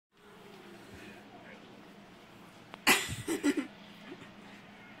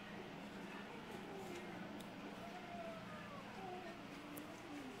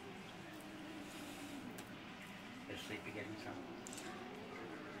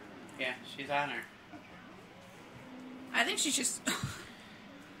Yeah, she's on her. Okay. I think she's just...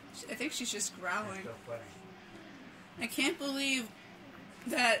 I think she's just growling. That's so funny. I can't believe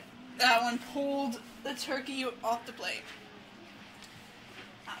that that one pulled the turkey off the plate.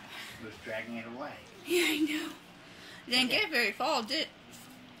 It was dragging it away. Yeah, I know. It didn't get very far, did it?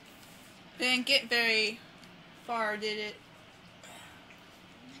 Didn't get very far, did it?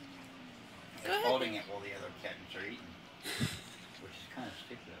 It's Go ahead. holding it while the other kittens are eating. Which is kind of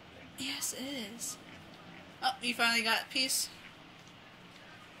stupid of them. Yes, it is. Oh, you finally got a piece.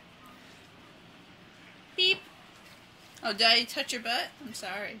 Beep. Oh, did I touch your butt? I'm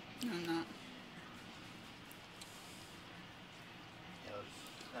sorry. No, I'm not. That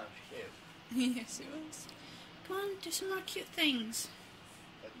was cute. Yes, it was. Come on, do some more cute things.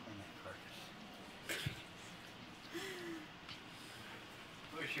 Let's clean that carcass.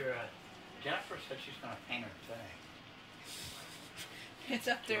 Where's your, Jennifer said she's going to paint her thing. It's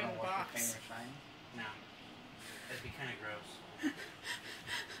up there in the Paint box. her sign? No. That'd be kind of gross.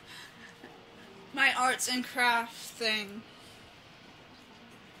 My arts and crafts thing.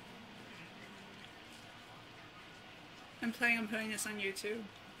 I'm planning on putting this on YouTube.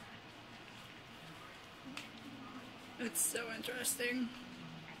 It's so interesting.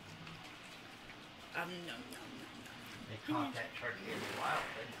 No. They caught that turkey in the wild,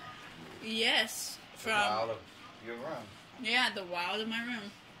 didn't they? Yes, The from wild of your room. yeah, the wild of my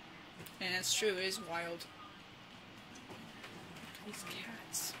room. And it's true, it is wild. These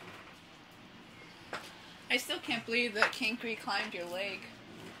cats. I still can't believe that Kinkry climbed your leg.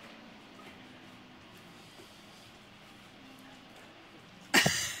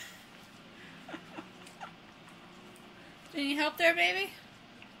 Do you need help there, baby?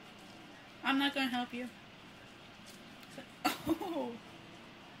 I'm not gonna help you. Oh.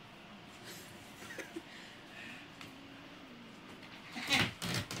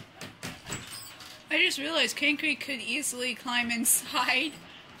 I just realized Kinkry could easily climb inside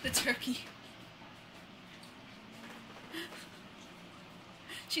the turkey.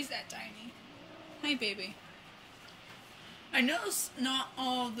 She's that tiny. Hi, baby. I know not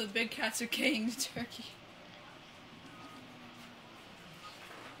all the big cats are getting the turkey.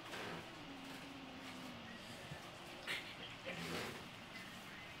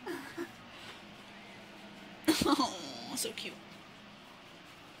 Oh, so cute.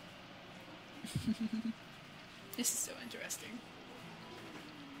 This is so interesting.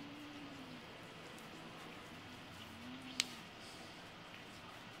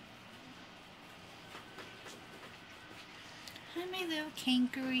 Hi, my little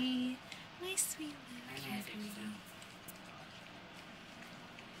kangaroo. My sweet little kangaroo.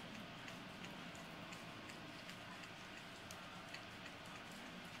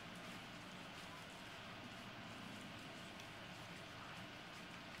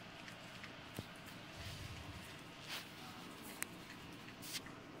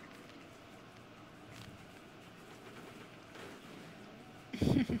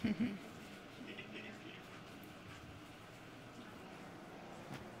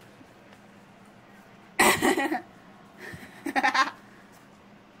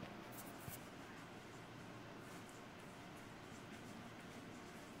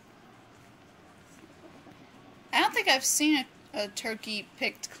 I don't think I've seen a turkey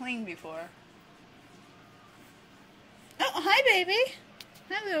picked clean before. Oh, hi, baby.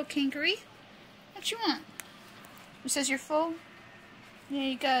 Hi, little kinkery. What you want? It says you're full? There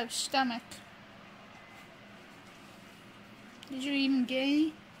you go, stomach. Did you even get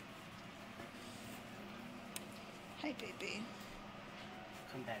any? Hi, baby.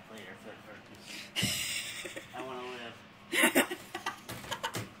 Come back later for turkeys. I want to live.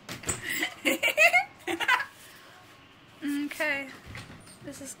 Okay,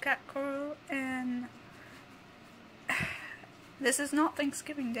 this is Cat Coral, and this is not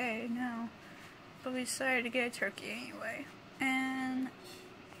Thanksgiving Day, no, but we decided to get a turkey anyway, and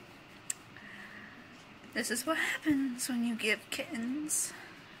this is what happens when you give kittens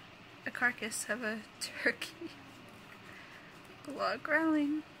a carcass of a turkey. A lot of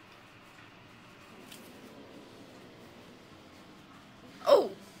growling.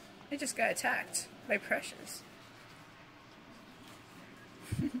 Oh, I just got attacked by Precious.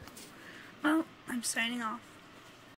 Well, I'm signing off.